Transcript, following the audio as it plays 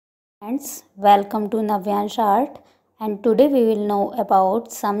Friends, welcome to Navyansh Art, and today we will know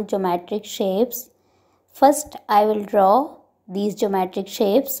about some geometric shapes. First I will draw these geometric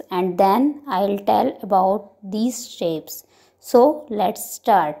shapes and then I will tell about these shapes. So let's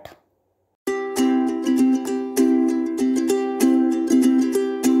start.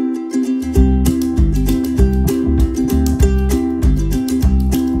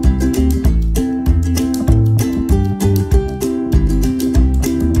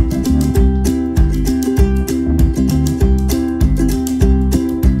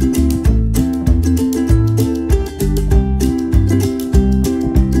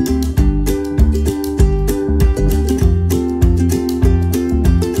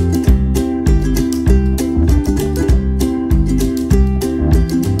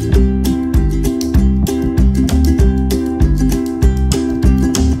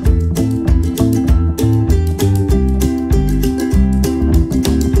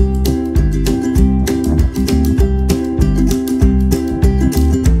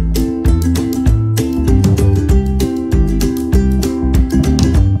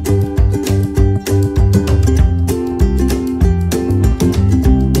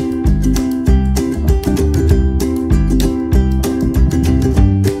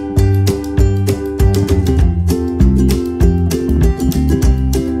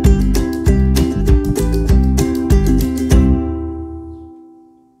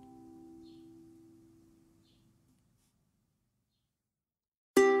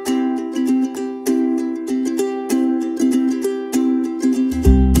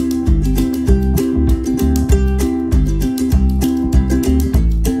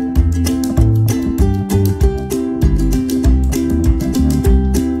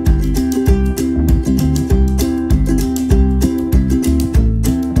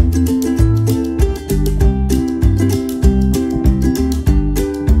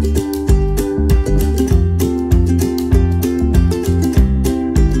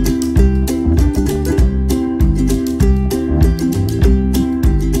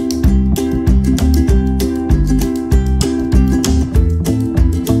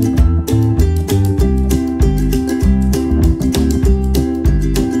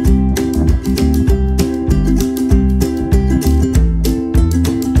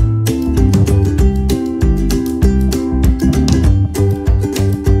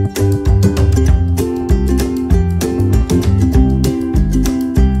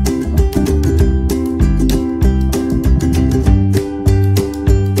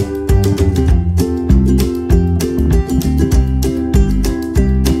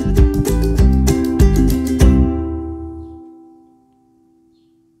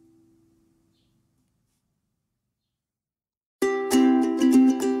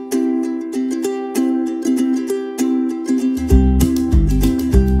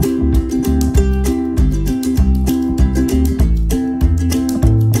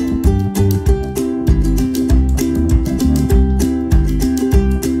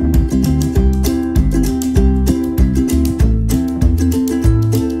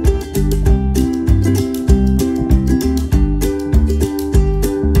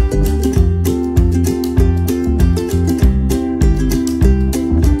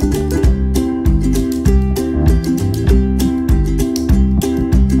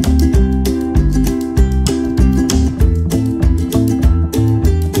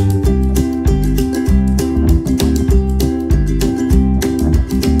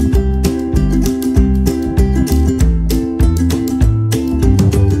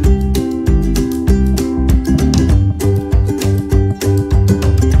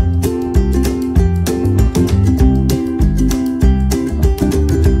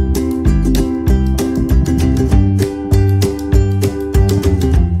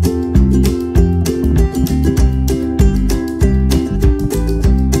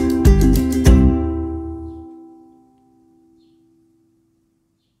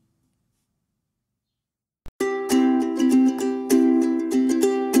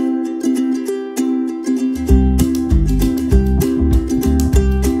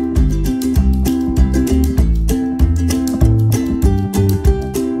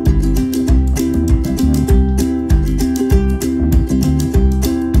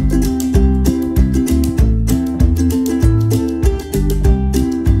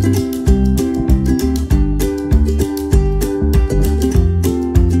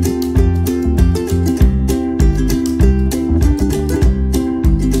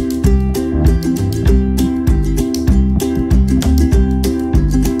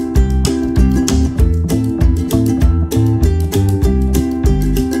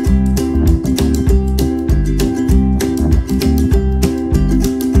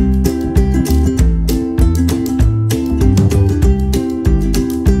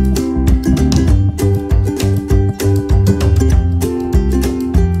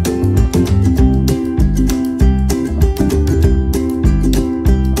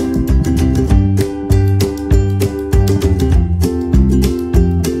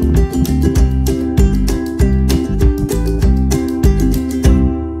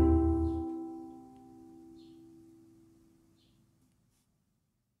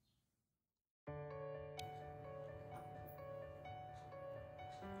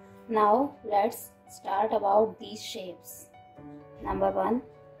 Now let's start about these shapes. Number 1,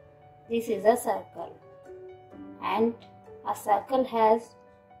 this is a circle, and a circle has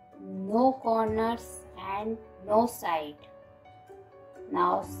no corners and no side.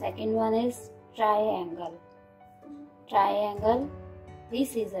 Now second one is triangle. Triangle,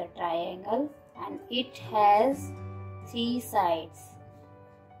 this is a triangle and it has 3 sides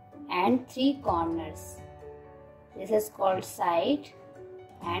and 3 corners. This is called side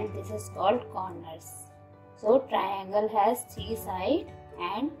and this is called corners. So triangle has 3 sides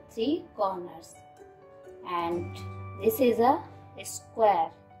and 3 corners. And this is a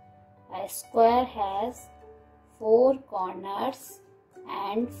square. A square has 4 corners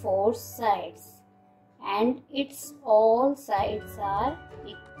and 4 sides, and its all sides are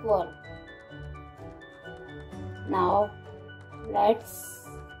equal. Now let's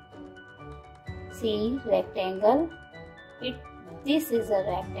see rectangle. This is a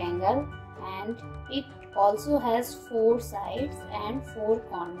rectangle and it also has 4 sides and 4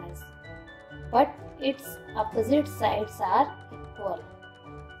 corners, but its opposite sides are equal.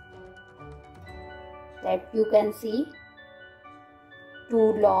 That you can see 2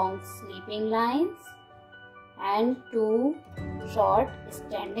 long sleeping lines and 2 short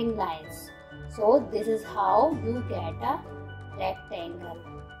standing lines. So this is how you get a rectangle.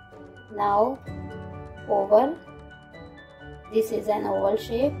 Now oval. This is an oval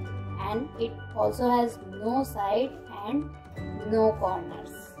shape and it also has no side and no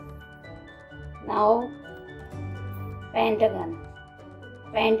corners. Now pentagon.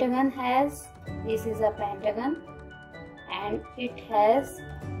 Pentagon has, this is a pentagon and it has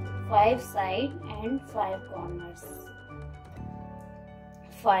 5 sides and 5 corners.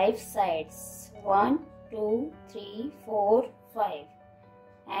 5 sides, 1, 2, 3, 4, 5,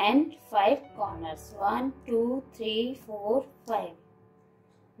 and 5 corners, 1, 2, 3, 4, 5.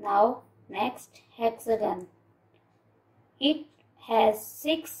 Now next hexagon. It has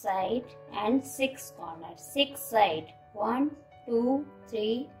 6 sides and 6 corners. 6 sides, 1, 2,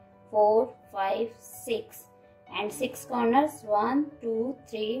 3, 4, 5, 6, and 6 corners, 1, 2,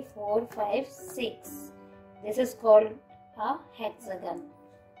 3, 4, 5, 6. This is called a hexagon.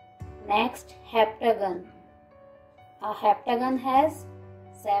 Next heptagon. A heptagon has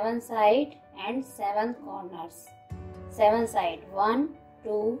 7 sides and 7 corners. 7 sides, 1,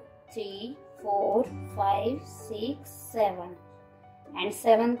 2, 3, 4, 5, 6, 7. And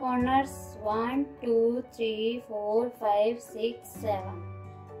 7 corners, 1, 2, 3, 4, 5, 6, 7.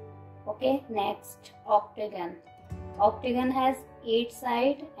 Okay, next octagon. Octagon has 8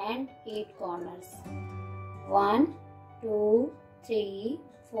 sides and 8 corners. 1, 2, 3,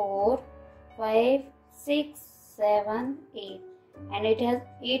 4, 5, 6, 7, 8. And it has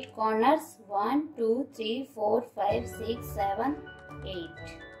 8 corners. 1, 2, 3, 4, 5, 6, 7, 8.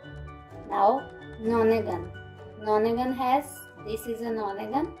 Now nonagon. Nonagon has, this is a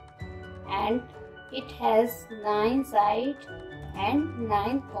nonagon and it has 9 sides and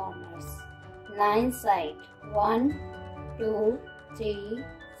 9 corners. 9 sides, 1, 2, 3,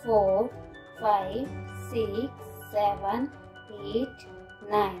 4, 5, 6, 7, 8,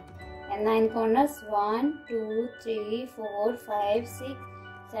 9. And 9 corners, 1, 2, 3, 4, 5, 6,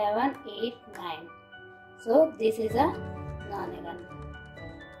 7, 8, 9. So this is a nonagon.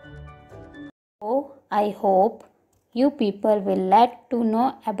 So I hope you people will like to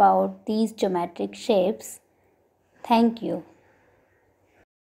know about these geometric shapes. Thank you.